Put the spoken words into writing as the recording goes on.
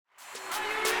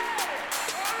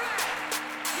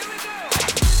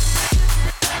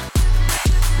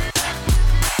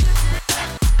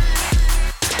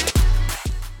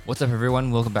What's up,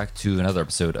 everyone? Welcome back to another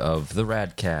episode of the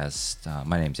Radcast.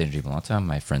 My name's Andrew Malanta.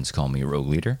 My friends call me Rogue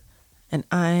Leader. And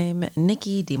I'm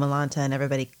Nikki DiMolanta, and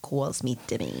everybody calls me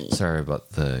Dimmy. Sorry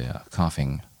about the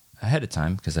coughing ahead of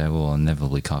time, because I will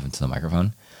inevitably cough into the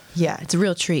microphone. Yeah, it's a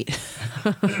real treat.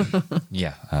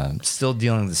 Yeah, still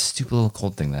dealing with this stupid little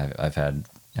cold thing that I've had.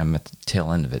 I'm at the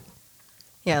tail end of it,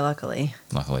 Yeah, luckily.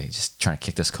 just trying to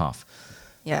kick this cough.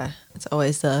 Yeah, it's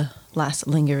always the last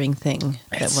lingering thing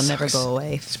that will never sucks. go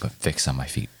away. Just put Vicks on my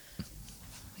feet.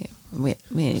 Yeah, we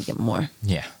need to get more.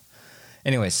 Yeah.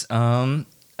 Anyways, I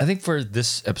think for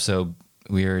this episode,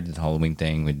 we already did the Halloween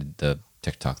thing, we did the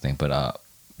TikTok thing, but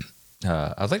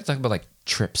I'd like to talk about like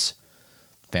trips,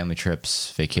 family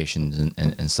trips, vacations,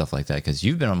 and stuff like that, because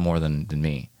you've been on more than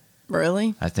me.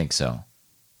 Really? I think so.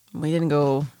 We didn't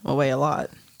go away a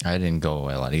lot. I didn't go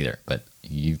away a lot either, but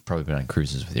you've probably been on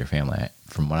cruises with your family,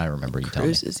 from what I remember you telling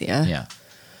me. Cruises, yeah. Yeah.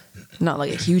 Not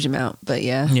like a huge amount, but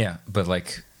yeah. Yeah, but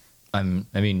like, I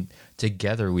mean,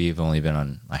 together we've only been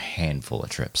on a handful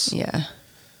of trips. Yeah.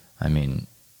 I mean,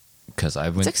 because I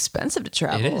went. It's expensive to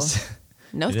travel. It is.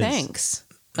 No It is. thanks.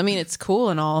 I mean, it's cool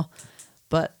and all,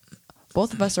 but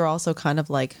both of us are also kind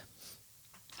of like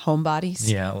homebodies.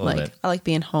 Yeah, a little like, bit. I like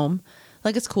being home.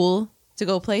 Like, it's cool to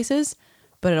go places,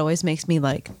 but it always makes me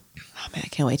like, oh man, I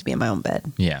can't wait to be in my own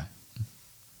bed. Yeah.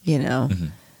 You know. Mm-hmm.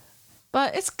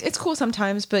 But it's cool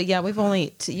sometimes. But yeah, we've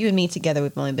only you and me together.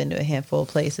 We've only been to a handful of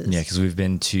places. Yeah, because we've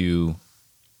been to,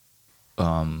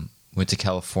 went to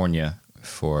California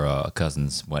for a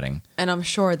cousin's wedding. And I'm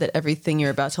sure that everything you're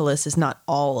about to list is not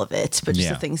all of it, but just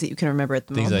Yeah. the things that you can remember at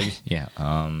the Things moment. like,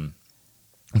 yeah.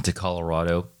 Went to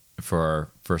Colorado for our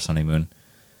first honeymoon.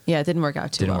 Yeah, it didn't work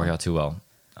out too Didn't well. work out too well.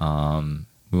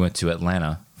 We went to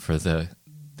Atlanta for the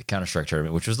Counter-Strike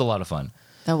tournament, which was a lot of fun.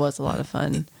 That was a lot of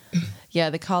fun. Yeah,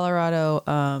 the Colorado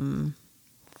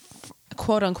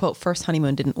quote unquote first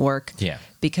honeymoon didn't work. Yeah.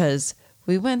 Because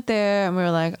we went there and we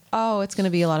were like, oh, it's going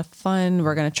to be a lot of fun.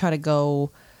 We're going to try to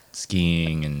go,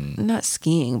 Skiing and not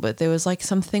skiing, but there was like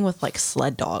something with like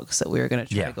sled dogs that we were going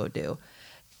to try Yeah. to go do.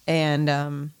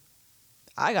 And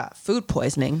I got food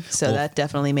poisoning, so Well- that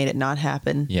definitely made it not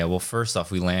happen. yeah. Well, first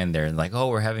off, we land there and like, oh,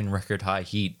 we're having record high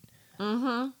heat.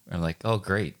 Mm-hmm. I'm like, oh,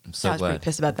 great. I'm so I was glad. pretty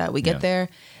pissed about that. We Yeah. get there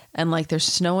and like there's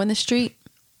snow in the street,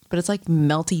 but it's like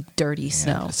melty, dirty Yeah,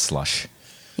 snow. it's slush.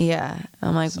 Yeah.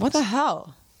 I'm like, what the Sucks.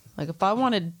 hell? Like, if I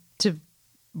wanted to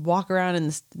walk around in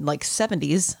the, like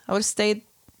 70s, I would have stayed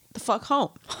the fuck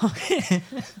home.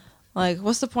 Like,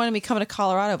 what's the point of me coming to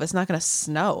Colorado if it's not going to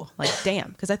snow? Like, damn.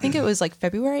 Because I think it was like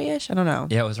February-ish. I don't know.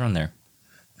 Yeah, it was around there.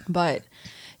 But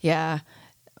yeah,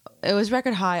 it was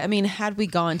record high. I mean, had we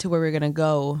gone to where we were going to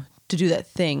go to do that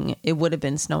thing, it would have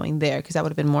been snowing there because that would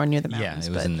have been more near the mountains.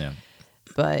 Yeah, it was in there.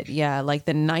 But yeah, like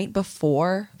the night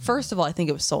before, first of all, I think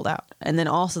it was sold out. And then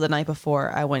also the night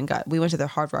before we went to the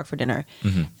Hard Rock for dinner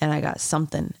and I got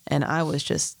something and I was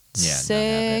just Yeah, not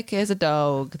sick as a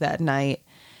dog that night.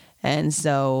 And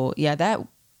so, yeah, that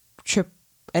trip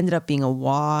ended up being a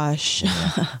wash.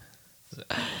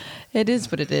 It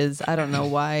is what it is. I don't know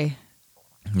why.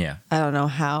 Yeah. I don't know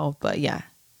how, but yeah.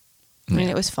 I mean,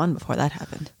 Yeah. it was fun before that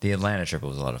happened. The Atlanta trip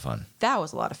was a lot of fun. That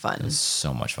was a lot of It fun. was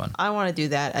so much fun. I want to do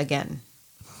that again.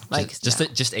 Like,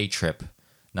 just a trip,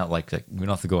 not like we don't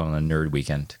have to go on a nerd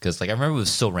weekend, because like I remember it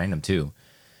was so random too.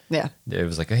 yeah. It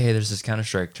was like, hey, there's this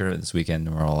Counter-Strike tournament this weekend,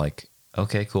 and we're all like,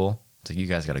 okay, cool. It's like, you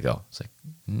guys got to go. It's like,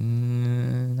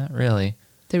 not really.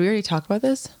 Did we already talk about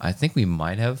this? I think we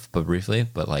might have, but briefly.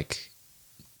 But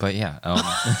yeah,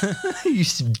 you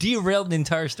derailed the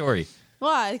entire story.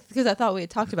 Why? Because I thought we had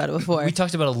talked about it before. We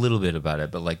talked about a little bit about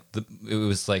it, but like it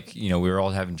was like, we were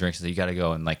all having drinks, so you got to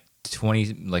go, and like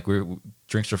 20, like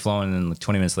drinks were flowing, and then like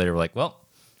 20 minutes later, we're like, well,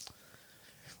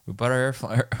 we bought our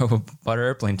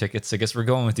airplane tickets. I guess we're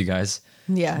going with you guys.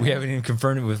 Yeah. We haven't even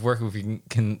confirmed it with work if we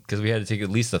can, because we had to take at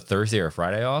least a Thursday or a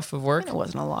Friday off of work. It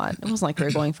wasn't a lot. It wasn't like we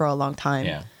were going for a long time.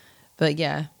 Yeah. But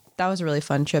yeah, that was a really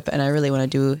fun trip, and I really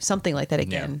want to do something like that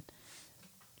again.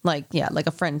 Like, yeah, like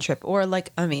a friend trip, or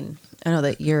like, I mean, I know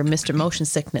that you're Mr. Motion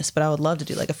Sickness, but I would love to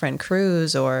do like a friend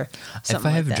cruise or something If I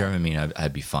have like that. Dramamine,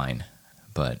 I'd be fine.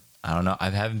 But I don't know.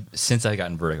 Since I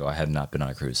gotten vertigo, I have not been on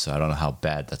a cruise, so I don't know how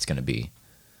bad that's going to be.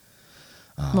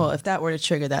 Well, if that were to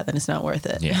trigger that, then it's not worth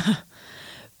it. Yeah.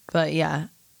 But yeah.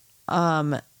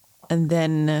 And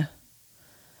then,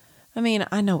 I mean,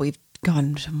 I know we've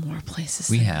gone to more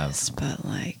places We than have. this, but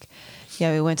like,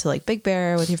 yeah, we went to like Big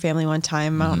Bear with your family one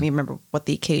time. I don't even remember what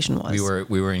the occasion was.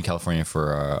 We were in California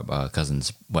for our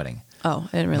cousin's wedding. Oh,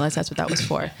 I didn't realize that's what that was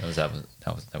for. That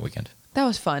was that weekend. That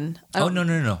was fun. Oh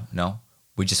no!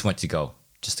 We just went to go,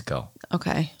 just to go.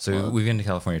 Okay. So we've been to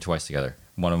California twice together.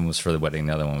 One of them was for the wedding.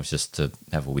 The other one was just to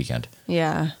have a weekend.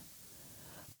 Yeah.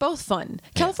 both fun.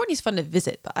 California's fun to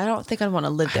visit, but I don't think I'd want to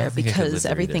live there don't think I could live because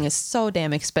there everything either. is so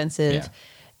damn expensive. Yeah.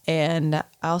 And I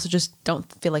also just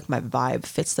don't feel like my vibe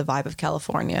fits the vibe of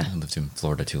California, I lived in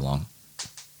Florida too long.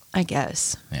 I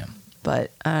guess. Yeah.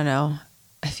 But I don't know.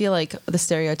 I feel like the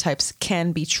stereotypes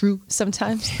can be true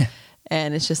sometimes.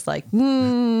 And it's just like,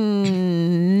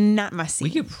 not my We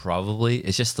scene. could probably.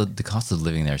 It's just the cost of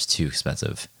living there is too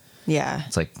expensive. Yeah.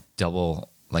 It's like double.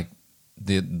 Like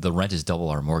the rent is double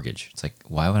our mortgage. It's like,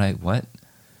 why would I? What?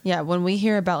 Yeah. When we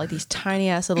hear about like these tiny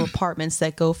ass little apartments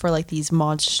that go for like these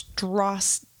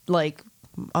like,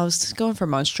 I was going for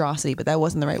monstrosity, but that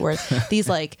wasn't the right word. These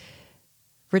like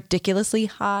ridiculously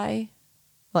high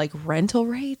like rental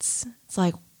rates. It's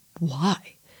like, why?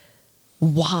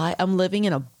 Why? I'm living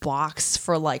in a box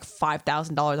for like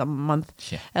 $5,000 a month.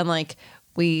 Yeah. And like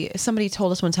somebody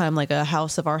told us one time like a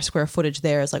house of our square footage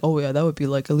there is like, oh yeah, that would be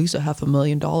like at least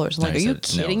 $500,000. I'm like, are you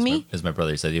kidding me? As my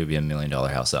brother said, it would be $1 million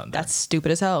house out there. That's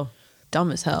stupid as hell.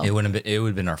 Dumb as hell. It wouldn't have been. It would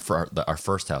have been our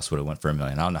first house would have went for $1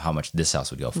 million. I don't know how much this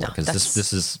house would go for No, because that's-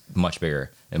 this is much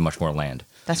bigger and much more land.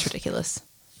 That's ridiculous.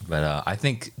 But I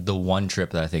think the one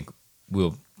trip that I think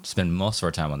we'll spend most of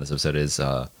our time on this episode is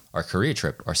our Korea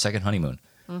trip, our second honeymoon.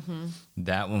 Mm-hmm.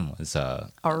 That one was Our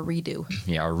redo.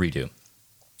 our redo,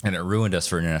 and it ruined us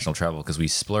for international travel because we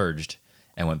splurged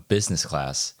and went business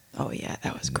class. Oh yeah,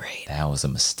 that was great. That was a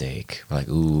mistake. We're like,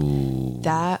 ooh,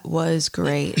 That was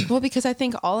great. Well, because I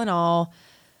think all in all,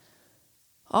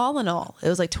 it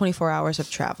was like 24 hours of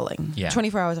traveling. Yeah.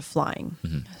 24 hours of flying.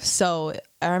 So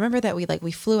I remember that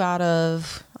we flew out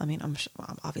of,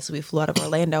 obviously we flew out of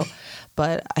Orlando,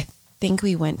 but I think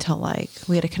we went to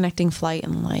we had a connecting flight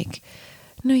in like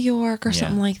New York or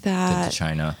something like to that.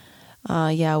 China.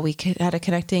 Yeah, had a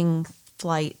connecting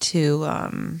flight to,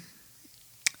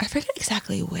 I forget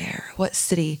exactly what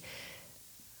city.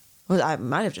 Well, I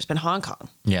might have just been Hong Kong.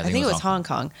 Yeah, I think it was Hong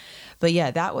Kong. But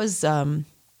yeah, that was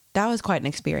quite an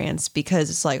experience because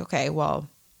it's like, okay, well,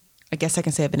 I guess I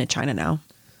can say I've been to China now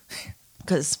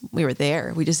because we were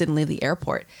there. We just didn't leave the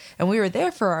airport, and we were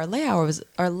there for our layover.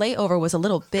 Our layover was a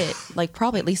little bit, like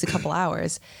probably at least a couple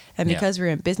hours, and Yeah. because we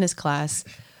were in business class,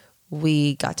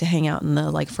 we got to hang out in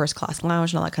the first class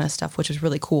lounge and all that kind of stuff, which was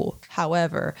really cool.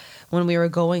 However, when we were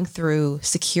going through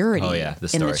security in the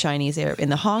story. in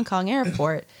the Hong Kong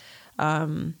airport,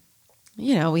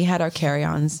 we had our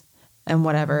carry-ons and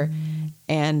whatever,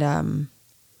 and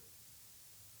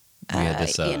We had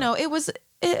this.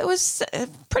 it was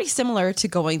pretty similar to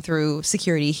going through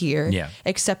security here. Yeah.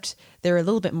 Except they're a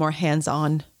little bit more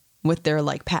hands-on with their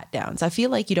pat downs. I feel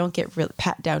like you don't get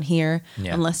pat down here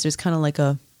unless there's kind of like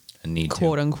a need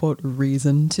quote unquote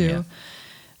reason to, Yeah.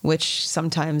 which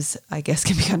sometimes I guess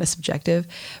can be kind of subjective.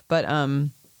 But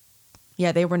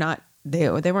they were not.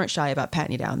 They weren't shy about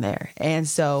patting you down there. And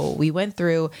so we went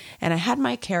through, and I had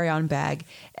my carry-on bag,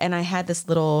 and I had this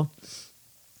little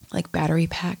battery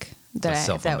pack A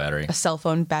cell phone battery. a cell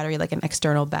phone battery, like an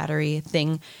external battery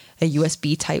thing, a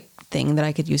USB type thing that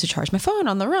I could use to charge my phone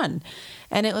on the run.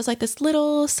 And it was like this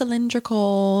little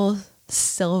cylindrical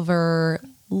silver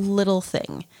little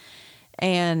thing.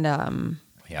 And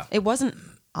it wasn't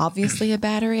obviously a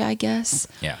battery, I guess.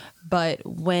 Yeah. But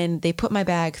when they put my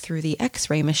bag through the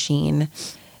X-ray machine,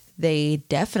 they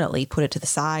definitely put it to the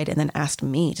side and then asked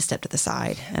me to step to the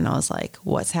side. And I was like,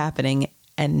 what's happening?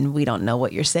 And we don't know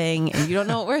what you're saying, and you don't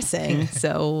know what we're saying.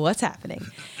 So what's happening?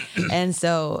 And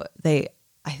so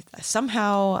I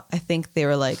think they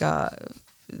were like,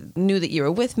 knew that you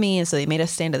were with me. And so they made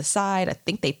us stand to the side. I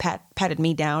think they patted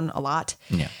me down a lot.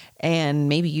 Yeah. And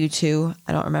maybe you too.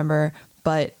 I don't remember.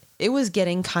 But it was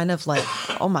getting kind of like,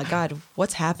 oh my God,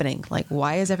 what's happening? Like,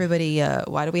 why is everybody,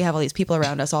 why do we have all these people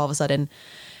around us all of a sudden?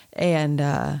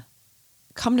 And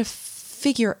come to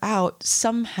figure out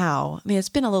somehow, I mean, it's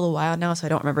been a little while now, so I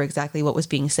don't remember exactly what was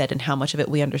being said and how much of it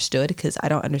we understood, because I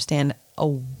don't understand a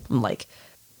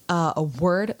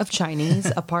word of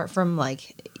Chinese apart from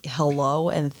hello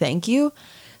and thank you.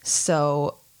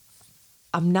 So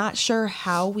I'm not sure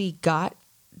how we got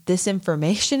this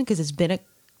information because it's been a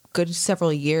good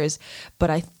several years,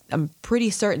 but I'm pretty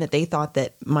certain that they thought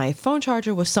that my phone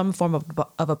charger was some form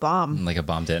of a bomb, Like a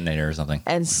bomb detonator or something.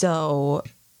 and so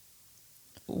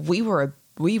we were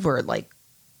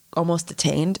almost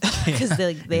detained because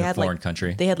they had foreign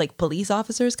country. They had police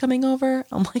officers coming over.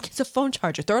 I'm like, it's a phone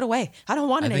charger, throw it away. I don't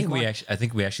want it anymore. I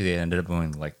think we actually ended up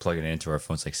going plugging it into our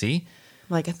phones. See,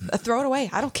 throw it away.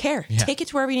 I don't care. Yeah. Take it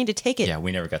to wherever you need to take it. yeah,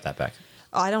 we never got that back.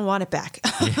 Oh, I don't want it back.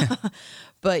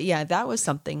 But yeah, that was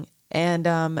something. And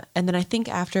then I think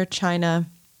after China,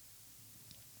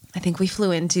 I think we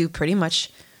flew into pretty much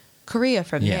Korea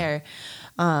from there.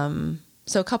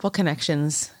 So a couple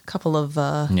connections, couple of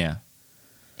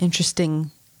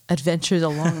interesting adventures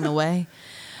along the way.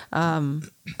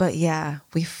 But yeah,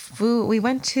 we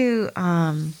went to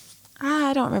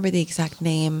I don't remember the exact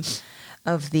name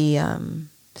of the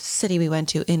city we went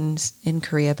to in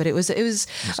Korea, but it was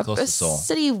close a to Seoul.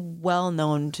 city well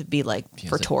known to be like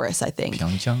for it tourists, I think.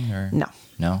 Pyeongchang or No,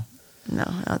 no?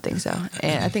 I don't think so.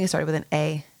 And I think it started with an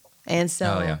A. And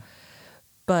so, Oh yeah.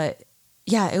 but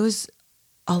yeah, it was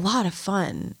a lot of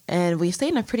fun, and we stayed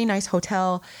in a pretty nice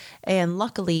hotel. And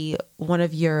luckily, one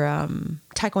of your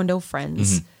Taekwondo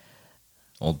friends,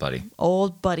 Old buddy.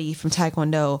 old buddy from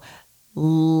Taekwondo,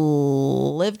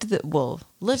 lived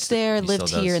there, he lived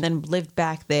still here, does. and then lived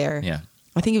back there. Yeah.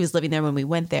 I think he was living there when we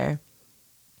went there.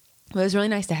 But it was really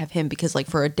nice to have him because, like,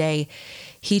 for a day,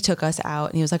 he took us out,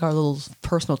 and he was like our little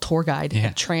personal tour guide Yeah.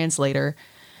 and translator.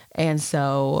 And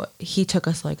so he took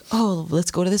us like, oh, let's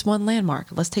go to this one landmark.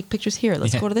 Let's take pictures here.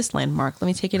 Let's Yeah. go to this landmark. Let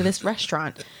me take you to this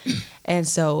restaurant. And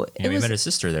so And we met his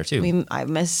sister there too. I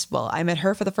met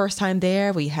her for the first time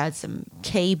there. We had some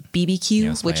K BBQ,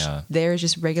 Yeah, it's which my, there is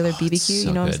just regular BBQ. It's so You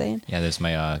know what I'm good. saying? Yeah, there's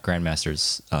my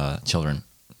grandmaster's children,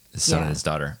 his son Yeah. and his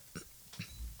daughter.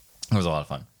 It was a lot of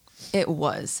fun. It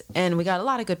was. And we got a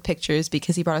lot of good pictures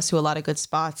because he brought us to a lot of good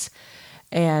spots.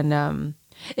 And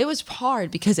it was hard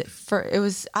because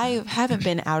I haven't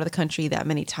been out of the country that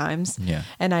many times. Yeah.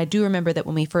 And I do remember that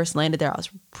when we first landed there, I was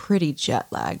pretty jet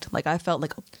lagged. Like I felt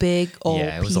like a big old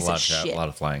Yeah, it was piece a lot of shit. a lot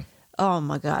of flying. Oh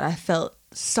my God. I felt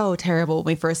so terrible when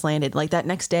we first landed. Like that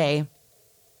next day,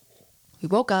 we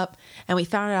woke up and we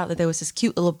found out that there was this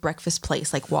cute little breakfast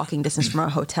place, like walking distance from our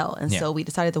hotel. And Yeah. so we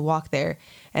decided to walk there.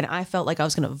 And I felt like I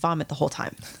was going to vomit the whole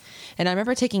time. And I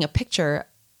remember taking a picture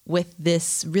with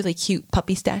this really cute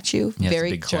puppy statue, Yeah, it's a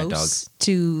very big giant close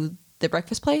to the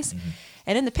breakfast place.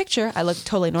 And in the picture, I looked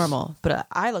totally normal. But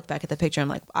I look back at the picture, I'm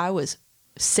like, I was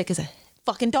sick as a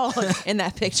fucking dog in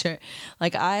that picture.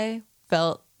 Like I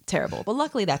felt terrible. But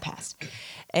luckily that passed.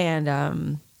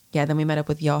 And yeah, then we met up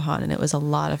with Johan, and it was a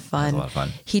lot of fun. It was a lot of fun.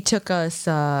 He took us.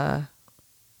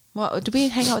 Did we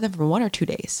hang out with him for 1 or 2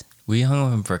 days? We hung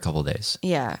with him for a couple of days.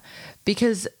 Yeah,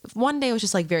 because one day was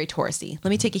just like very touristy. Let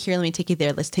me take you here. Let me take you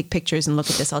there. Let's take pictures and look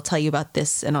at this. I'll tell you about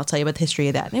this, and I'll tell you about the history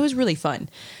of that. And it was really fun.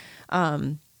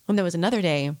 And there was another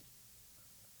day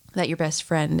that your best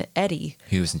friend Eddie,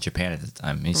 He was in Japan at the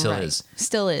time. He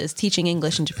still is. teaching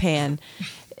English in Japan.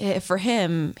 For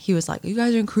him, he was like, "You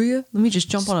guys are in Korea? Let me just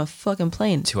jump on a fucking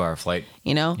plane." 2-hour flight.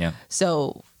 You know? Yeah.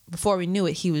 So before we knew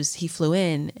it, he flew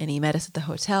in and he met us at the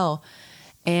hotel,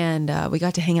 and we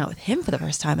got to hang out with him for the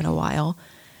first time in a while.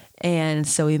 And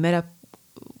so we met up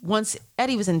once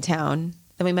Eddie was in town.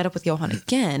 Then we met up with Johan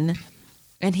again,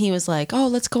 and he was like, "Oh,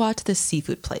 let's go out to this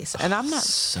seafood place." And I'm not.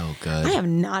 So good. I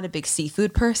am not a big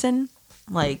seafood person.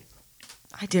 Like,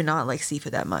 I do not like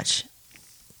seafood that much.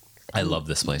 I love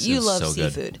this place. You It's love so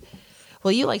good. seafood.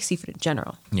 Well, you like seafood in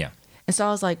general. Yeah. And so I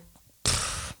was like,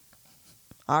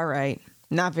 all right,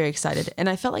 not very excited. And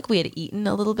I felt like we had eaten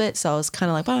a little bit. So I was kind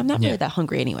of like, well, I'm not really Yeah. that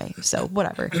hungry anyway. So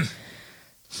whatever.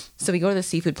 So we go to the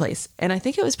seafood place. And I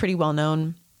think it was pretty well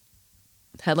known.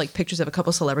 Had like pictures of a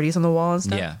couple celebrities on the wall and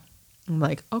stuff. Yeah. I'm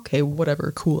like, okay,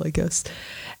 whatever. Cool, I guess.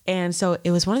 And so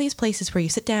it was one of these places where you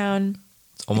sit down.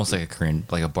 It's almost like a Korean,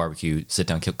 like a barbecue, sit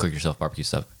down, cook yourself barbecue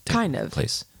stuff. type Kind of.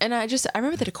 place. And I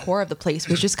remember the decor of the place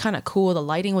was just kind of cool. The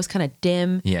lighting was kind of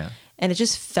dim. Yeah. And it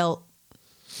just felt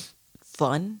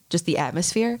fun, just the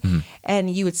atmosphere. Mm-hmm. And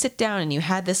you would sit down and you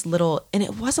had this little, and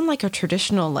it wasn't like a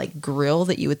traditional like grill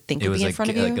that you would think It would was be in like,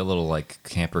 front of you. like a little like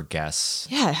camper gas.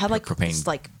 Yeah, it had like propane this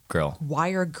like grill.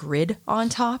 wire grid on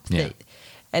top. Yeah.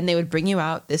 And they would bring you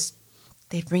out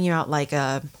they'd bring you out like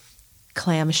a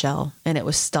clamshell, and it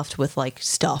was stuffed with like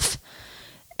stuff.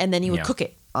 And then you would Yeah. cook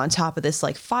it on top of this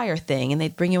like fire thing, and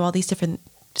they'd bring you all these different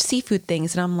seafood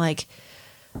things. And I'm like,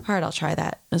 all right, I'll try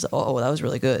that. And I was like, oh, that was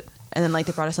really good. And then like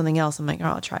they brought us something else. I'm like, oh,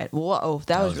 I'll try it. Whoa,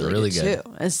 that was really good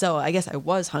too. And so I guess I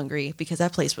was hungry because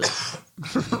that place was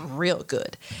real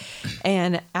good.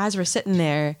 And as we're sitting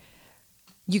there,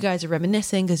 you guys are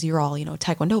reminiscing because you're all,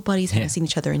 Taekwondo buddies, haven't Yeah. seen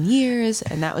each other in years.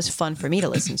 And that was fun for me to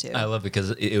listen to. I love it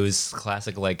because it was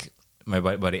classic, like my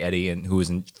buddy Eddie, and who was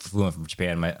flew in from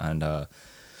Japan, my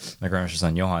grandmaster's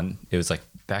son Johan. It was like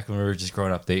back when we were just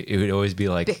growing up, it would always be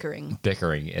like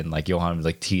Bickering, and like Johan would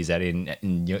like tease Eddie,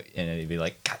 and it'd be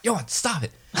like, God, Johan, stop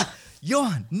it,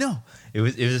 Johan, no. It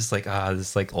was just like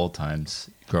this like old times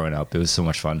growing up. It was so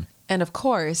much fun. And of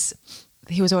course,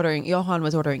 Johan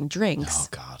was ordering drinks. Oh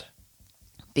God.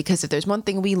 Because if there's one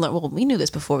thing we learned, well, we knew this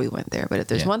before we went there, but if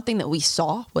there's Yeah. one thing that we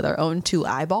saw with our own two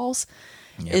eyeballs,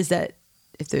 Yeah. is that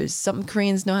if there's something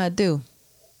Koreans know how to do,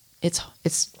 it's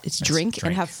drink and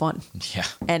drink. have fun Yeah.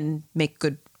 and make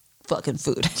good fucking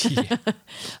food,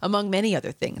 among many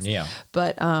other things. Yeah.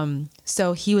 But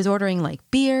so he was ordering like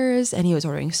beers and he was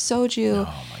ordering soju.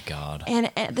 Oh my god. And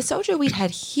the soju we'd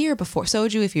had here before.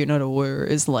 Soju, if you're not aware,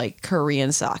 is like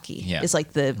Korean sake. Yeah. It's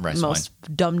like the Rice most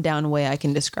dumbed down way I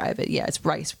can describe it. Yeah, it's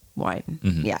rice wine.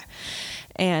 Yeah.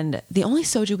 And the only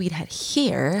soju we'd had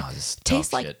here this is dog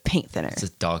tastes like shit. paint thinner. It's a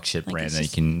dog shit Like, brand it's that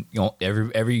just- you can,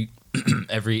 every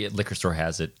every liquor store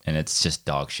has it, and it's just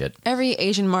dog shit. Every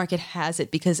Asian market has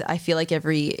it because I feel like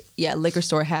every liquor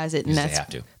store has it, and Because they that's have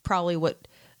to. probably what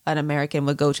an American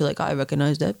would go to. Like, I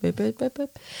recognize that,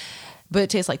 but it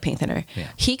tastes like paint thinner. Yeah.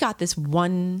 He got this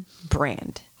one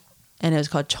brand, and it was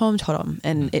called Chomtorom,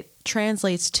 and it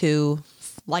translates to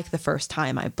like the first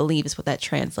time, I believe, is what that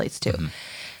translates to.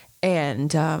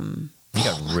 And You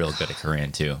got real good at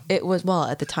Korean too. it was, well,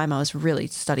 at the time I was really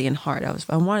studying hard.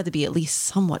 I wanted to be at least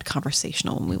somewhat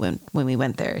conversational when we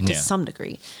went there to Yeah. some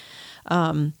degree.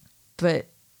 But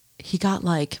he got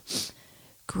like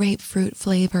grapefruit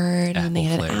flavored, and they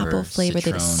had an Apple apple flavor, flavored.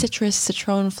 They had citron.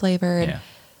 citron flavored. Yeah.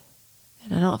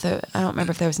 And I don't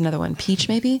remember if there was another one, peach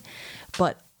maybe.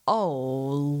 But oh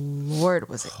Lord,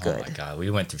 was it good. Oh my god, we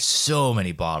went through so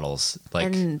many bottles. Like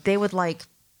And they would like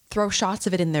throw shots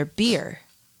of it in their beer.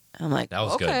 I'm like, that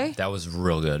was okay. good. That was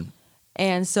real good.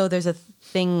 And so there's a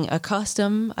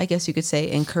custom, I guess you could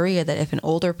say, in Korea that if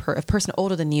a person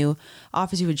older than you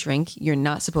offers you a drink, you're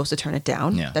not supposed to turn it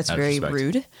down. Yeah, That's out of very respect.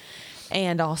 rude.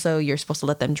 And also you're supposed to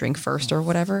let them drink first or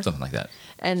whatever. Something like that.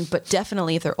 But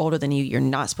definitely if they're older than you, you're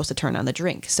not supposed to turn down the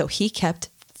drink. So he kept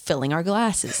filling our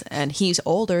glasses, and he's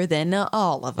older than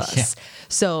all of us. Yeah.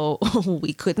 So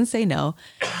we couldn't say no.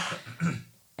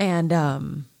 And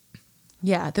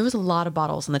there was a lot of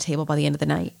bottles on the table by the end of the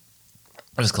night.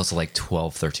 It was close to like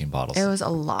 12, 13 bottles. It was a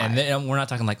lot. And then we're not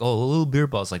talking like, oh, little beer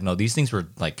bottles. Like, no, these things were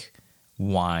like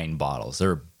wine bottles.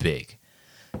 They're big.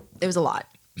 It was a lot.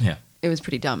 Yeah. It was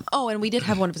pretty dumb. Oh, and we did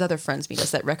have one of his other friends meet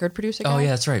us, that record producer guy. Oh, yeah,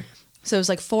 that's right. So it was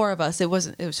like four of us. It was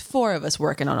four of us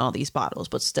working on all these bottles,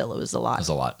 but still it was a lot. It was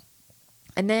a lot.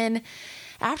 And then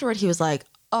afterward he was like,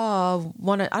 I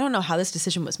don't know how this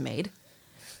decision was made,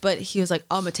 but he was like,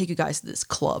 I'm gonna take you guys to this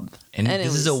club. And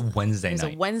this is a Wednesday It was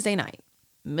night. a Wednesday night,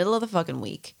 middle of the fucking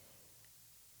week.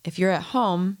 If you're at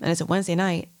home and it's a Wednesday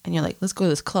night and you're like, let's go to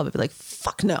this club, I'd be like,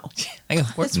 fuck no. I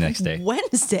got work It's the next day.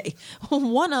 Wednesday,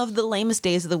 one of the lamest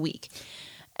days of the week.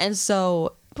 And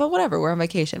so, but whatever, we're on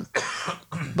vacation.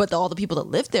 But all the people that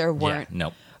lived there weren't. Yeah,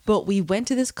 nope. But we went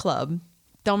to this club.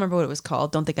 Don't remember what it was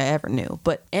called. Don't think I ever knew.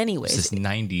 But anyways, It's this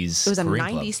 90s. it was a Korean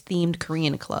 90s themed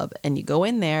Korean club. And you go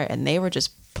in there and they were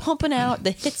just pumping out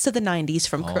the hits of the 90s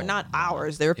from, not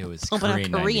ours. They were It was pumping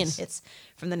Korean out Korean 90s. hits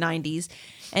from the 90s.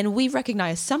 And we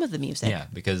recognized some of the music. Yeah,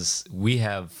 because we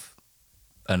have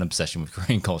an obsession with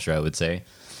Korean culture, I would say.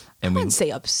 And I wouldn't say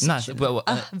obsession. Well,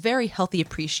 very healthy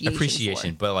appreciation.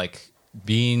 appreciation, for. but like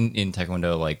being in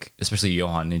Taekwondo, like especially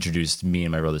Johan introduced me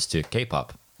and my brothers to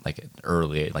K-pop, like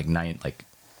early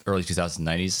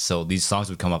 2090s. So these songs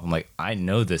would come up. I'm like, I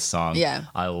know this song. Yeah.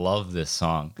 I love this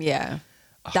song. Yeah.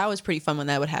 That was pretty fun when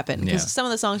that would happen. Because Yeah. some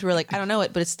of the songs we were like, I don't know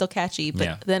it, but it's still catchy. But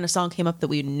Yeah. then a song came up that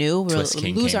we knew, we Twist would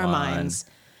King lose came our on. minds.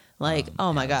 Like,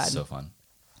 oh my Yeah, it God. was so fun.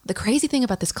 The crazy thing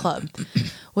about this club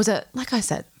was that, like I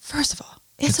said, first of all,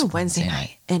 it's a Wednesday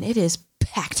night and it is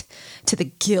packed to the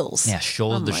gills. Yeah,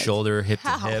 shoulder I'm to like, shoulder, hip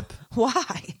how? to hip.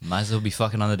 Why? Might as well be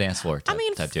fucking on the dance floor type, I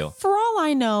mean, type deal. for all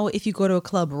I know, if you go to a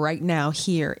club right now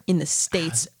here in the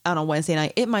States on a Wednesday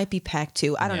night, it might be packed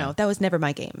too. I don't Yeah. know. That was never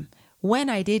my game. When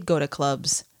I did go to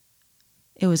clubs,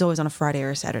 it was always on a Friday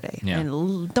or a Saturday. Yeah.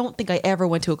 And don't think I ever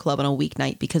went to a club on a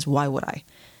weeknight because why would I?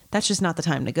 That's just not the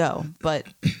time to go. But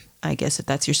I guess if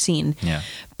that's your scene. Yeah.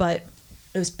 But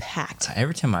it was packed.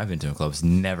 Every time I've been to a club, it's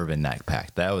never been that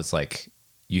packed. That was like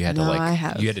you had to No, I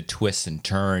have. you had to twist and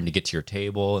turn to get to your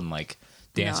table, and like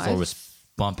dance floor was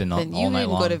bumping all Then you night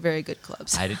didn't long. go to very good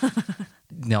clubs. I did.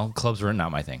 No, clubs were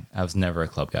not my thing. I was never a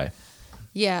club guy.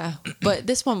 Yeah, but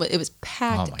this one, it was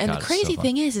packed. Oh my And God, the it's crazy so fun.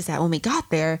 thing is that when we got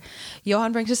there,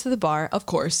 Johan brings us to the bar, of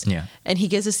course. Yeah. And he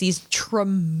gives us these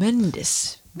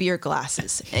tremendous beer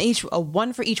glasses, and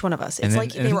one for each one of us. It's And then-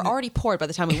 like and they were then- already poured by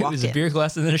the time we It walked was in. a beer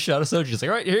glass and then a shot of soju. It's like,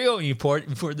 all right, here you go. And you poured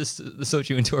the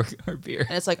soju into our beer.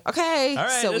 And it's like, okay. All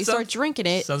right, so that we start sounds- drinking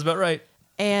it. Sounds about right.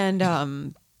 And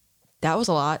that was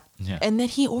a lot. Yeah. And then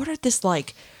he ordered this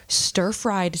like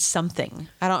stir-fried something.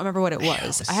 I don't remember what it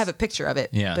was. I have a picture of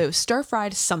it. Yeah. But it was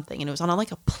stir-fried something, and it was on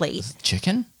like a plate.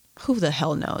 Chicken? Who the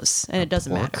hell knows? And it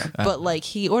doesn't pork? matter. I But don't like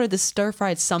he ordered this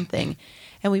stir-fried something,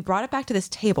 and we brought it back to this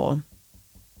table.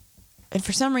 And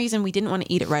for some reason, we didn't want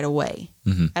to eat it right away.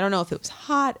 I don't know if it was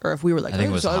hot or if we were like, I think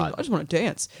it was hot. I just want to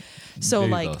dance. So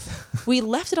Maybe like both. we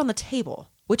left it on the table,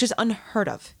 which is unheard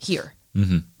of here.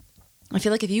 I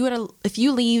feel like if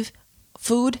you leave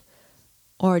food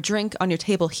or a drink on your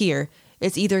table here,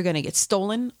 it's either going to get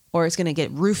stolen or it's going to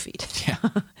get roofied.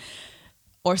 Yeah.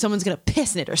 Or someone's going to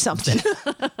piss in it or something.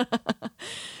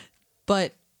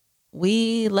 But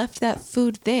we left that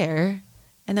food there,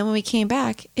 and then when we came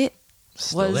back, it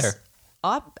Still was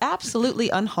there. Absolutely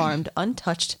unharmed,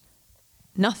 untouched,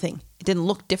 nothing. It didn't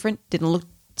look different, didn't look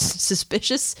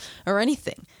suspicious or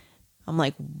anything. I'm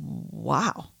like,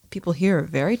 wow, people here are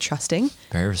very trusting,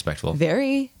 Very respectful.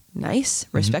 very nice,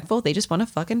 respectful. They just want to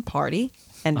fucking party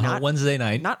and On a not Wednesday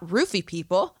night. not roofie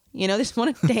people. You know, they just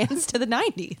want to dance to the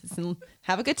 90s and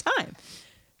have a good time.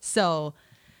 So,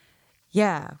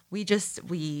 yeah, we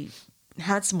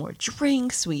had some more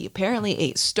drinks. We apparently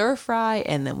ate stir fry,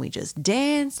 and then we just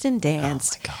danced and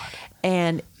danced. Oh my God.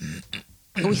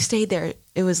 And we stayed there.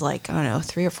 It was like, I don't know,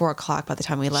 3 or 4 o'clock by the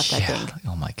time we left, I think.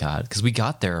 Oh my God. Because we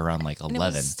got there around like And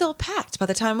 11. it was still packed by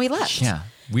the time we left. Yeah.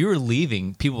 We were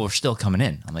leaving. People were still coming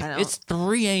in. I'm I like, know. it's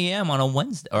 3 a.m. on a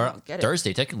Wednesday or don't get it.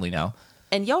 Thursday, technically now.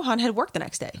 And Johan had work the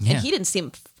next day. Yeah. And he didn't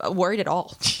seem worried at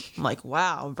all. I'm like,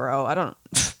 wow, bro,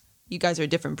 you guys are a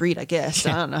different breed, I guess.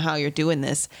 I don't know how you're doing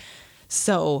this.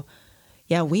 So,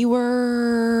 yeah, we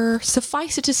were,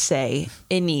 suffice it to say,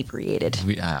 inebriated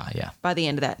Yeah. by the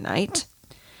end of that night.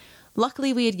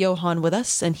 Luckily, we had Johan with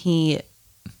us, and he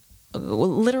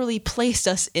literally placed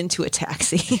us into a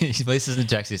taxi. He places in the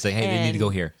taxi, say, hey, they need to go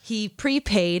here. He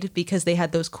prepaid because they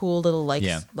had those cool little, like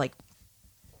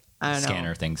I don't know.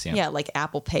 Scanner things, yeah. Yeah, like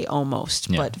Apple Pay almost,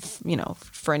 Yeah. but,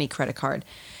 for any credit card.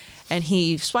 And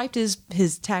he swiped his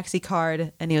taxi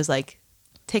card, and he was like,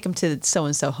 take him to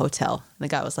so-and-so hotel. And the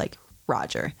guy was like,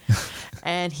 Roger.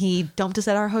 And he dumped us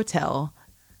at our hotel.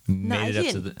 Made it he up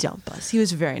to didn't the. dump us. He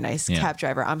was a very nice Yeah. cab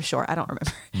driver, I'm sure. I don't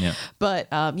remember. Yeah. But,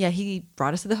 he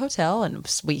brought us to the hotel, and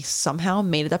we somehow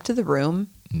made it up to the room.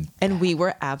 And we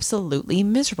were absolutely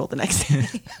miserable the next day.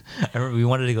 I remember we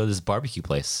wanted to go to this barbecue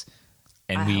place.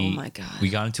 And Oh my God. we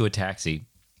got into a taxi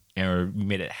and we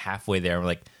made it halfway there. We're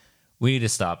like, we need to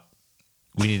stop.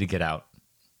 We need to get out.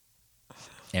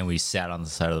 And we sat on the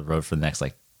side of the road for the next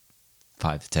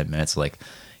 5 to 10 minutes,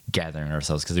 gathering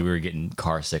ourselves because we were getting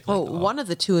car sick. Oh, one of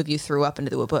the two of you threw up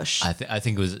into a bush. I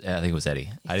think it was Eddie.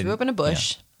 Threw up in a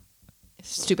bush.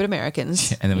 Stupid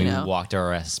Americans. Yeah. And then we you know? walked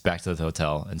our asses back to the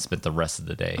hotel and spent the rest of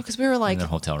the day Because we were like, in the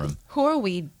hotel room. who are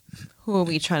we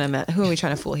trying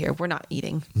to fool here? We're not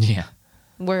eating. Yeah.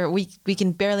 We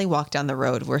can barely walk down the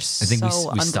road. We're I think we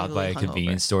stopped by a unbelievably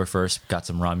convenience store first, got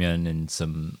some ramen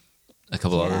and a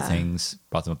couple other Yeah. things,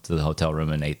 brought them up to the hotel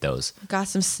room and ate those. got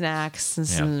some snacks and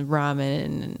Yeah. some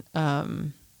ramen.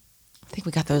 And, I think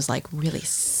we got those really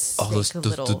sick Oh, those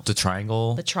little the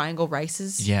triangle. the triangle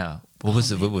rices. Yeah. What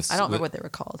was it? What was? I don't remember what they were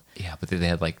called. Yeah, but they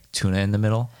had tuna in the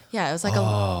middle. Yeah, it was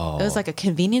like a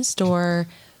convenience store.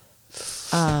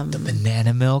 The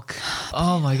banana milk.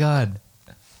 Oh my God.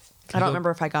 I don't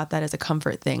remember if I got that as a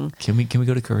comfort thing. Can we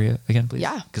go to Korea again, please?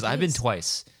 Yeah, Because I've been please.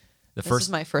 twice. This is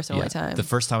my first and only time. The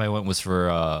first time I went was for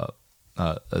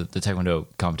the Taekwondo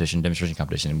demonstration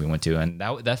competition we went to, and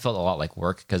that felt a lot like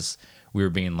work because we were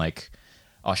being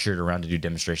ushered around to do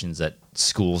demonstrations at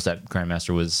schools that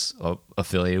Grandmaster was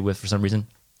affiliated with for some reason,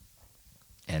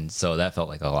 and so that felt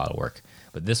like a lot of work.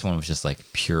 But this one was just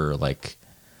pure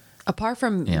Apart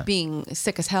from Yeah. being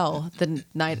sick as hell the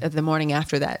night of the morning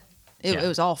after that, it Yeah.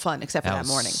 was all fun except for that was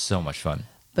morning. so much fun.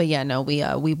 But yeah, no,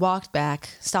 we walked back,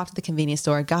 stopped at the convenience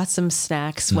store, got some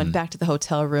snacks, went back to the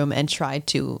hotel room, and tried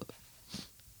to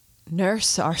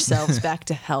nurse ourselves back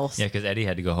to health. Yeah, because Eddie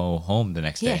had to go home the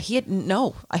next day. Yeah, he had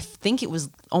no. I think it was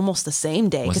almost the same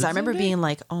day Was because it I the same remember day? being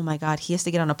like, "Oh my god, he has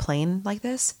to get on a plane like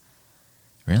this."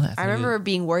 Really? I remember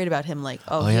being worried about him, like,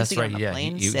 "Oh, he yeah, has to that's get right. on a Yeah,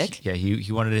 plane, he, sick." Yeah,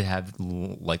 he wanted to have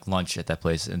lunch at that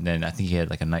place, and then I think he had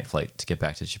a night flight to get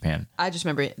back to Japan. I just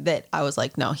remember that I was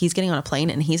like, "No, he's getting on a plane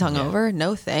and he's hungover.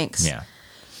 No thanks." Yeah.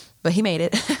 But he made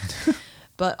it.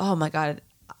 But oh my god,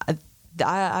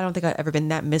 I don't think I've ever been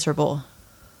that miserable.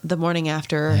 The morning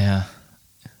after, Yeah.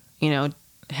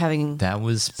 Having That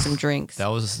was some drinks. That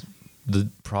was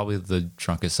probably the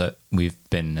drunkest that we've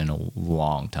been in a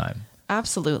long time.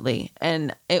 Absolutely.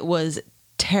 And it was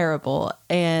terrible.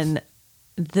 And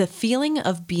the feeling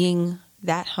of being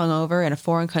that hungover in a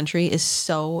foreign country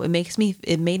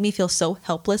it made me feel so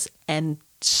helpless and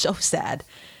so sad.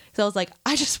 So I was like,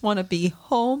 I just want to be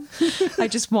home. I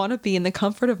just want to be in the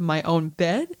comfort of my own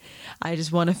bed. I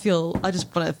just want to feel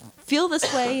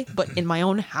this way, but in my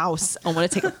own house. I want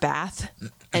to take a bath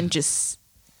and just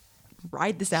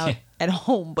ride this out at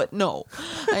home. But no,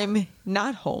 I'm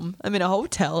not home. I'm in a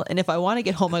hotel. And if I want to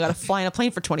get home, I got to fly on a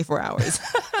plane for 24 hours.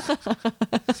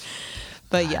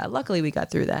 But yeah, luckily we got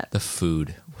through that. The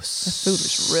food was food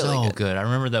was really good. I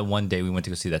remember that one day we went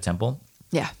to go see that temple,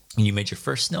 Yeah, and you made your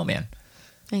first snowman.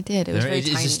 I did. It was very It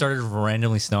tiny. just started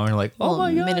randomly snowing. Like, oh Little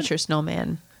my god, miniature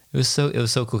snowman. It was so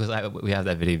cool because we have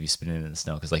that video of you spinning in the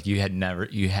snow because like you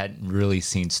hadn't really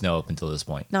seen snow up until this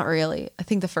point. Not really. I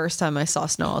think the first time I saw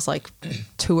snow, I was like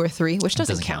 2 or 3, which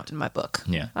doesn't count in my book.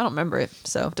 Yeah. I don't remember it,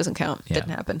 so it doesn't count. Yeah,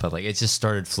 Didn't happen. But like it just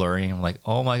started flurrying. I'm like,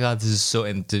 oh my god, this is so.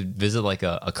 And to visit like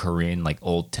a Korean like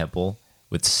old temple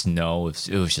with snow, it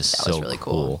was just That so was really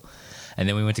cool. And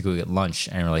then we went to go get lunch,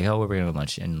 and we're like, oh, where are we gonna go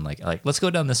lunch? And like let's go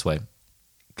down this way,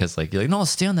 because like you're like, no,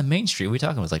 stay on the main street. What are we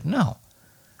talking? I was like, no.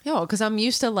 Yo, because I'm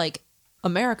used to like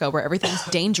America where everything's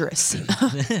dangerous.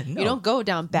 You don't go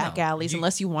down back No. alleys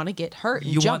unless you want to get hurt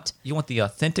and jumped. You want the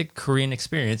authentic Korean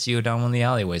experience. You go down one of the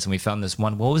alleyways, and we found this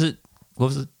one. What was it?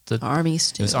 The Army It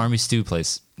stew. was Army Stew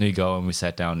place. There you go, and we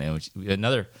sat down, and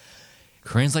another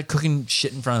Koreans like cooking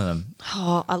shit in front of them.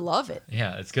 Oh, I love it.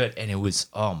 Yeah, it's good, and it was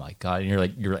oh my god. And you're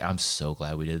like I'm so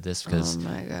glad we did this because Oh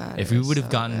my god. if it we was would have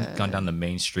so gone good. down the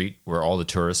main street where all the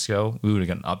tourists go, we would have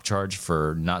gotten upcharge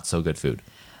for not so good food.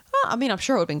 Well, I mean, I'm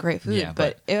sure it would have been great food, Yeah,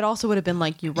 but it also would have been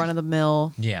like you run of the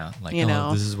mill. Yeah, like You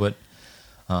know. this is what.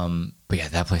 But yeah,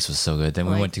 that place was so good. Then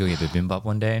we Like- went to go get bibimbap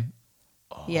one day.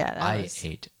 Yeah, that I was,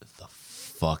 ate the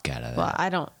fuck out of that. well, I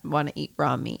don't want to eat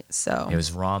raw meat, so It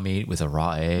was raw meat with a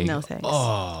raw egg. No thanks.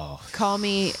 Oh, call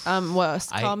me I-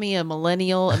 call me a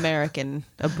millennial American,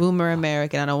 a boomer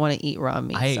American. I don't want to eat raw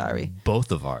meat. I Sorry. ate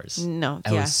both of ours. No,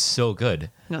 It yeah. was so good.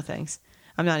 No thanks.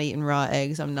 I'm not eating raw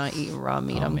eggs. I'm not eating raw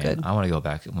meat. Oh, I'm man. good. I want to go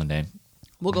back one day.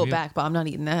 We'll go maybe- back, but I'm not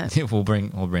eating that. we'll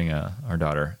bring our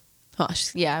daughter. Oh,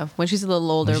 yeah, when she's a little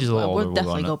older, When she's a little older, we'll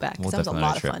definitely go back we'll because that was a definitely on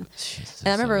lot of trip. fun. Jesus, And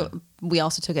I so remember good. we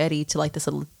also took Eddie to like this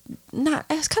little, it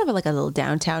was kind of like a little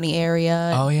downtowny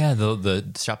area. Oh yeah, the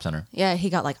shop center. Yeah, he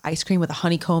got like ice cream with a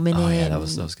honeycomb in Oh, it. yeah, that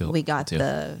was and good We got too.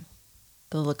 the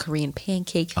little Korean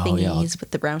pancake Oh, thingies yeah. with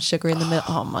the brown sugar in the middle.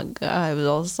 Oh my god, it was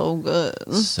all so good.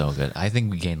 So good. I think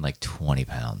we gained like 20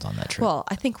 pounds on that trip. Well,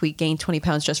 I think we gained 20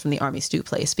 pounds just from the Army Stew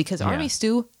place because Yeah. Army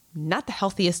Stew, not the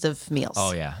healthiest of meals.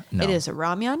 Oh, yeah. No. It is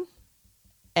ramyun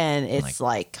and it's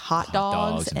like hot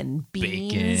dogs and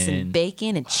beans and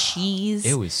bacon and cheese.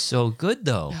 it was so good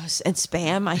though. And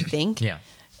spam, I think. Yeah.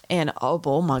 And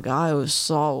oh my god, it was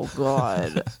so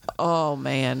good. Oh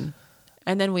man.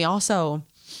 And then we also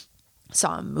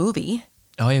saw a movie.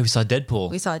 Oh yeah, we saw Deadpool.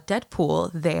 We saw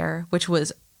Deadpool there, which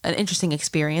was an interesting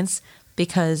experience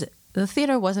because the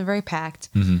theater wasn't very packed,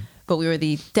 but we were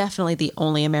definitely the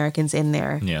only Americans in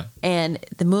there. Yeah. And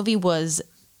the movie was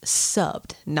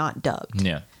subbed, not dubbed.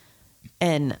 Yeah.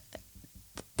 And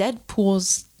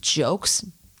Deadpool's jokes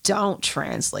don't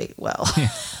translate well.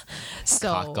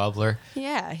 So Cock gobbler.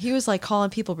 yeah, he was like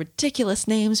calling people ridiculous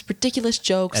names, ridiculous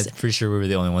jokes. I'm pretty sure we were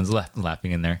the only ones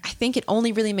laughing in there. I think it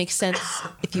only really makes sense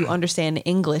if you understand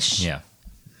English. Yeah.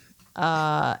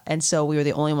 And so we were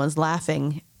the only ones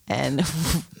laughing, and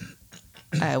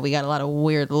we got a lot of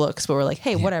weird looks. But we're like,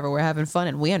 hey, whatever, we're having fun,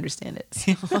 and we understand it.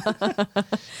 So,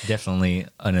 Definitely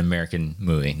an American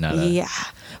movie, not a. yeah,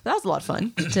 that was a lot of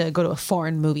fun to go to a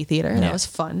foreign movie theater. Yeah. That was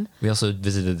fun. We also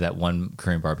visited that one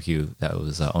Korean barbecue that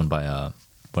was owned by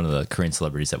one of the Korean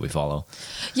celebrities that we follow.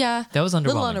 Yeah, That was underwhelming.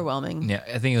 little underwhelming. Yeah,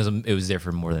 I think it was there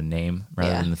for more the name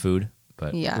rather Yeah. than the food.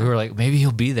 But Yeah. we were like, maybe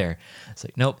he'll be there. It's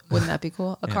like, nope. Wouldn't that be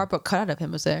cool? A cardboard cutout of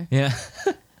him was there. Yeah.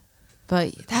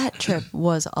 But that trip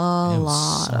was a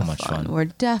lot so of much fun. fun. We're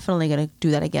definitely going to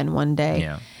do that again one day.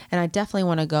 Yeah. And I definitely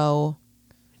want to go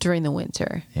during the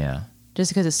winter Yeah.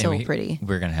 just because it's so And pretty.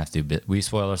 We're gonna have to. We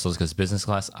spoil ourselves because business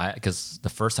class. Because the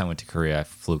first time I went to Korea, I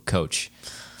flew coach.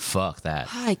 Fuck that.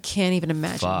 I can't even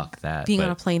imagine Fuck that, being but-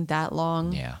 on a plane that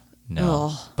long. Yeah.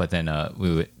 No. Ugh. But then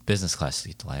we would business class.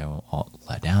 You get to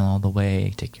lie down all the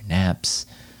way, take your naps,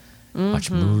 watch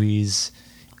movies,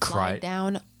 cry Lie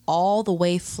down all the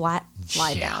way flat,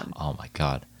 lie Yeah. down. Oh my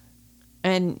god.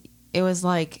 And it was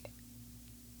like,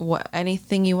 what,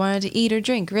 anything you wanted to eat or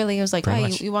drink, really. It was like, Pretty hey,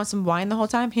 much. you want some wine the whole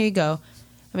time? Here you go.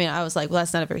 I mean, I was like, well,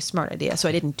 that's not a very smart idea, so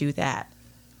I didn't do that.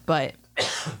 But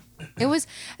it was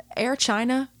Air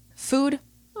China food,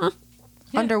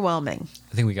 underwhelming.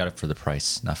 I think we got it for the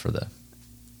price, not for the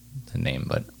name,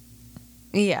 but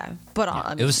Yeah, but I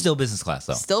mean, it was still business class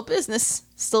though. still business,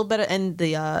 still better. And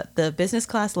the business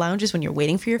class lounges when you're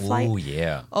waiting for your flight. Oh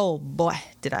yeah. Oh boy,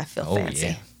 did I feel Oh, fancy.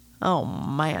 yeah. Oh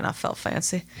man, I felt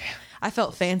fancy. I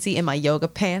felt fancy in my yoga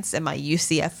pants and my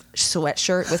UCF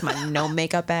sweatshirt with my no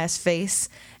makeup ass face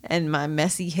and my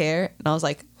messy hair. And I was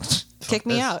like, kick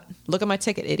me this. out. Look at my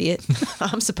ticket, idiot.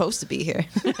 I'm supposed to be here.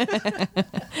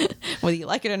 Whether you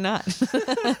like it or not.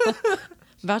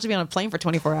 about to be on a plane for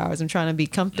 24 hours. I'm trying to be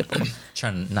comfortable.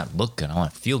 Trying to not look good. I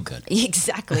want to feel good.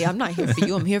 Exactly. I'm not here for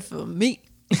you. I'm here for me.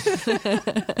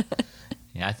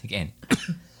 Yeah, I think any.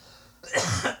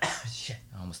 Shit,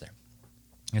 almost there.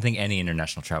 I think any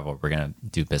international travel, we're gonna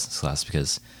do business class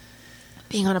because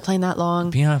Being on a plane that long.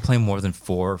 being on a plane more than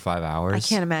 4 or 5 hours. I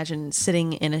can't imagine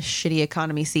sitting in a shitty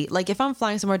economy seat. Like if I'm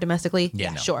flying somewhere domestically, Yeah,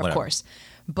 yeah, no, sure, whatever. of course.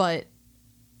 But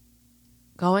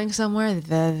going somewhere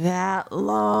that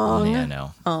long. Oh, yeah, I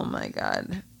know. Oh my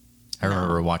God. I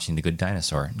remember watching The Good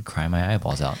Dinosaur and crying my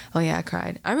eyeballs out. Oh yeah, I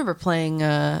cried. I remember playing.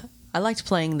 I liked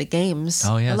playing the games.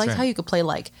 Oh, yeah, I that's liked right. how you could play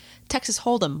like Texas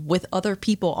Hold'em with other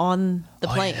people on the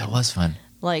Oh, plane, yeah, that was fun.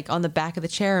 like on the back of the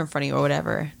chair in front of you or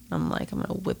whatever. I'm like, I'm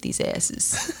gonna whip these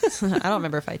asses. I don't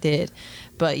remember if I did,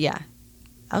 but yeah,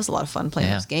 that was a lot of fun playing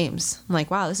Yeah. those games. I'm like,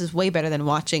 wow, this is way better than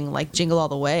watching like Jingle All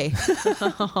the Way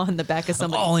on the back of I'm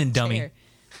somebody's all in, dummy. chair.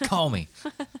 Call me.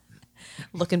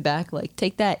 Looking back, like,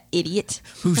 take that, idiot,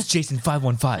 Who's Jason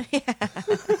 515?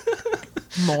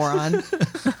 moron.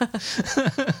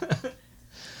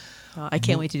 Oh, I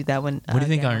can't wait to do that one. What do you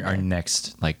think again our one day.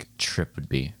 next like trip would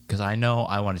be? Because I know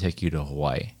I want to take you to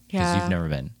Hawaii because Yeah. you've never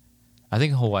been. I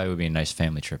think Hawaii would be a nice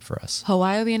family trip for us.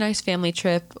 Hawaii would be a nice family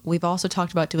trip. We've also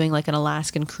talked about doing like an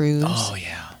Alaskan cruise. Oh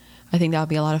yeah, I think that would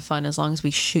be a lot of fun as long as we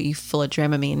shoot you full of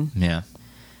Dramamine. yeah.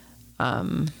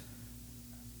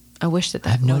 I wish that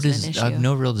I've wasn't noticed. an issue. I've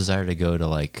no real desire to go to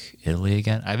like Italy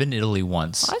again. I've been to Italy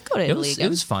once. I'd go to Italy It again.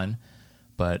 was fun,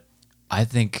 but I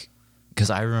think because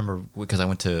I remember because I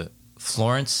went to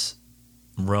Florence,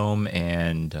 Rome,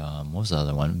 and what was the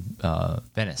other one?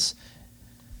 Venice.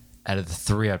 Out of the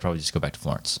three, I'd probably just go back to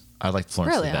Florence. I liked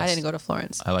Florence Really, the best. I didn't go to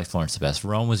Florence. I liked Florence the best.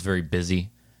 Rome was very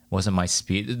busy. Wasn't my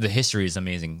speed. The history is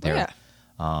amazing there.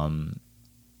 Yeah.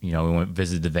 You know, we went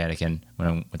visited the Vatican when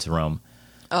I went to Rome.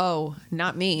 Oh,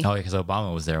 not me. Oh, yeah, because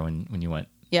Obama was there when you went.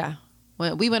 Yeah.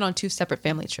 We went on 2 separate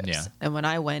family trips. Yeah. And when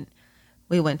I went,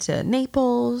 we went to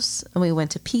Naples and we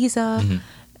went to Pisa Mm-hmm.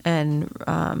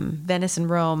 and Venice and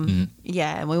Rome.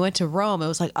 Yeah. And we went to Rome. It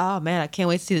was like, oh man, I can't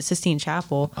wait to see the Sistine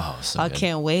Chapel. Oh, so I good.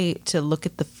 can't wait to look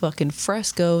at the fucking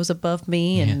frescoes above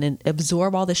me and then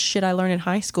absorb all the shit I learned in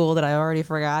high school that I already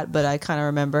forgot, but I kind of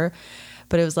remember.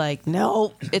 But it was like,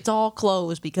 no, it's all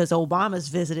closed because Obama's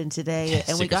visiting today.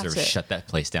 And we got Secret to Service shut that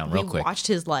place down real we quick. watched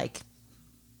his like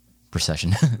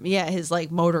Procession. his like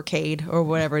motorcade or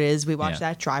whatever it is. We watched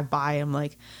Yeah. that drive by. I'm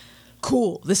like,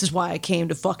 cool. This is why I came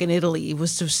to fucking Italy,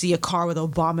 was to see a car with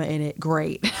Obama in it.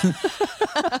 Great.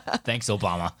 Thanks,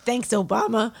 Obama. Thanks,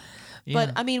 Obama. Yeah.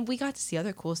 But I mean, we got to see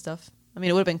other cool stuff. I mean,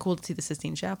 it would have been cool to see the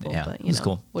Sistine Chapel, Yeah, but it was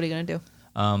cool. what are you gonna do?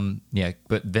 Yeah,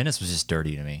 but Venice was just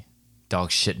dirty to me.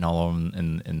 Dogs shitting all over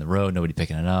in the road, nobody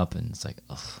picking it up, and it's like,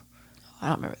 ugh. I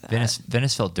don't remember that.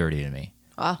 Venice felt dirty to me.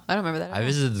 Oh, I don't remember that. at I all.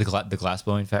 visited the glass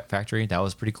blowing factory. That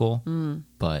was pretty cool.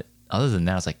 But other than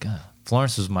that, I was like,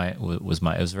 Florence was my. It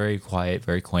was very quiet,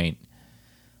 very quaint.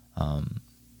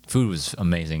 Food was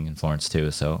amazing in Florence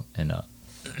too. So and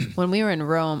When we were in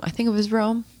Rome, I think it was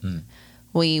Rome.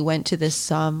 We went to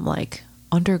this like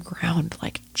underground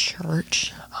like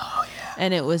church. oh yeah,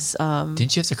 And it was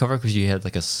didn't you have to cover because you had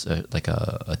like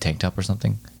a tank top or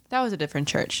something? that was a different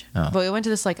church. Oh. But we went to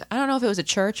this like, I don't know if it was a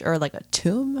church or like a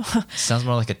tomb. Sounds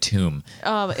more like a tomb.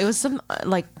 It was some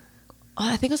like,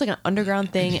 I think it was like an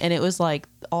underground thing, and it was like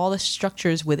all the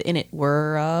structures within it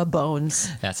were bones.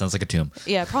 That sounds like a tomb.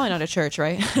 Yeah, probably not a church,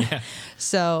 right? Yeah.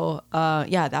 So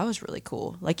yeah, that was really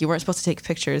cool. Like you weren't supposed to take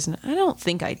pictures, and I don't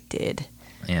think I did.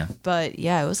 Yeah. But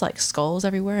yeah, it was like skulls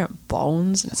everywhere and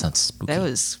bones. That sounds spooky. That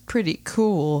was pretty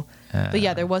cool. But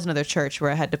yeah, there was another church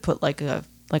where I had to put like a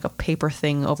paper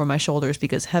thing over my shoulders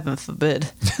because heaven forbid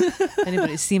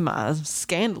anybody see my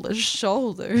scandalous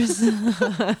shoulders.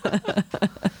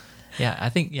 I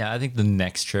think the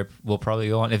next trip we'll probably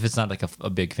go on, if it's not like a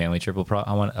big family trip,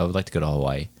 I would like to go to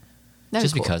Hawaii. That'd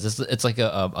Just be cool. because it's like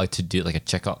a to do like a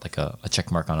check out, like a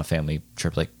check mark on a family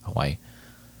trip, like Hawaii.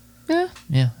 Yeah.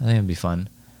 Yeah, I think it'd be fun.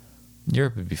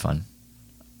 Europe would be fun.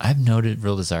 I've noted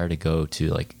real desire to go to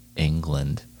like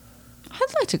England.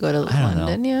 I'd like to go to I don't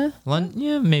London, know. yeah. London,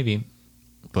 yeah, maybe.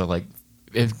 But like,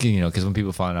 if because when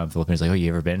people find out in the Philippines, like, oh, you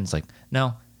ever been? It's like,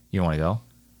 no. You want to go?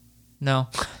 No.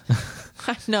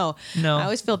 No. No. I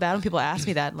always feel bad when people ask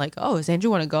me that, like, oh, does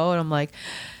Andrew want to go? And I'm like,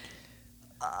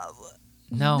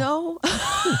 No. no.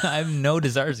 I have no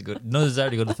desire to go. No desire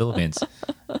to go to the Philippines.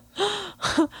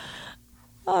 I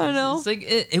don't know. It's like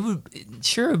it would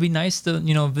sure it'd be nice to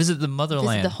visit the motherland,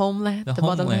 Visit the homeland, the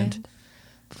motherland.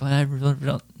 But I really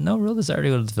don't no real desire to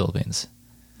go to the Philippines.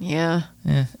 Yeah.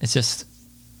 It's just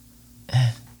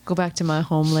Go back to my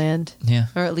homeland. yeah.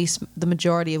 Or at least the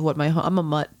majority of what I'm a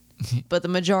mutt, but the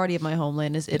majority of my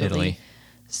homeland is Italy.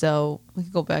 So we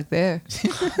could go back there.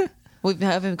 We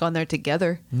haven't gone there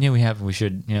together. Yeah, we have. We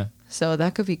should. Yeah, So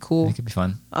that could be cool. it could be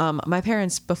fun. My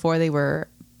parents, before they got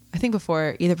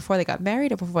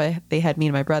married or before they had me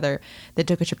and my brother, they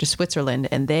took a trip to Switzerland,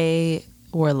 and they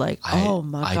were like, "Oh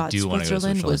my I god, do wanna go to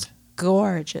Switzerland was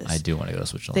gorgeous." I do want to go to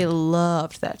Switzerland. They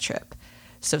loved that trip.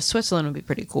 So Switzerland would be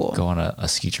pretty cool. Go on a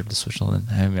ski trip to Switzerland.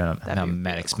 I mean, how That'd be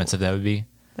mad real expensive that would be.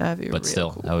 That'd be But real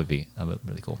still, cool. that would be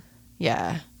really cool.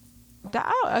 Yeah,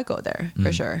 I'd go there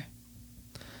for sure.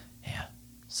 Yeah.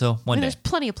 So one And day. there's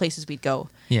plenty of places we'd go.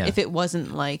 Yeah. If it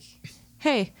wasn't like,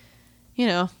 hey,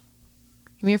 give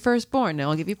me your firstborn, and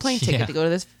I'll give you a plane ticket Yeah. to go to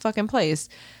this fucking place.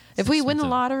 If we win the expensive.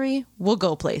 lottery, we'll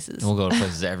go places. We'll go to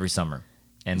places every summer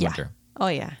and yeah. winter Oh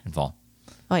yeah. and fall.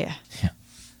 Oh yeah. Yeah.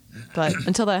 But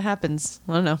until that happens,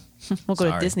 I don't know. We'll go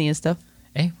to Sorry. Disney and stuff.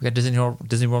 Hey, we got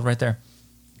Disney World right there.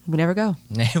 We never go.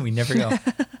 We never go.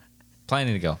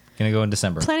 Planning to go. Gonna go in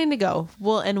December. Planning to go.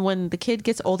 Well, and when the kid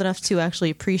gets old enough to actually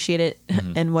appreciate it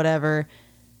and whatever,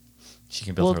 She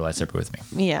can build Well- her lightsaber with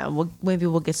me. yeah, maybe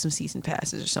we'll get some season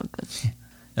passes or something.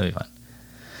 That'll be fun.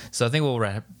 So I think we'll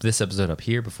wrap this episode up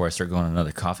here before I start going on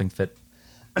another coughing fit.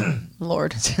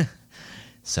 Lord.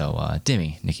 So,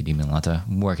 Demi, Nikki D. Milanta,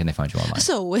 where can they find you online?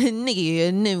 So,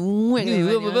 Nikki, where can I find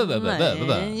you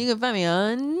online? You can find me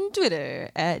on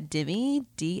Twitter at Dimmy,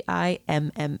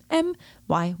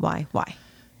 DIMMMYYY.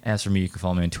 As for me, you can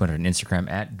follow me on Twitter and Instagram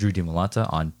at Drew D.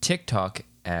 Milanta, on TikTok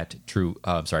at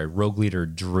Rogue Leader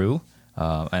Drew,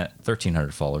 at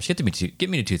 1,300 followers. Get me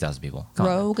to 2,000 people. Come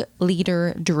on. Rogue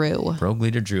Leader Drew. Rogue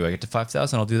Leader Drew. I get to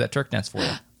 5,000, I'll do that Turk dance for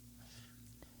you.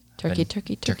 Turkey.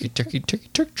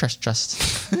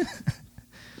 Trust.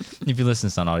 If you listen to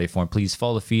this on audio form, please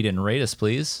follow the feed and rate us,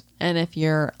 please. And if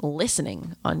you're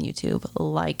listening on YouTube,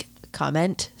 like,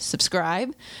 comment,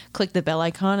 subscribe, click the bell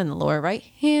icon in the lower right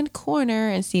hand corner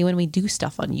and see when we do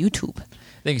stuff on YouTube.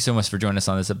 Thank you so much for joining us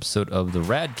on this episode of the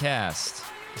Radcast.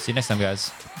 See you next time,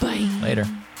 guys. Bye. Later.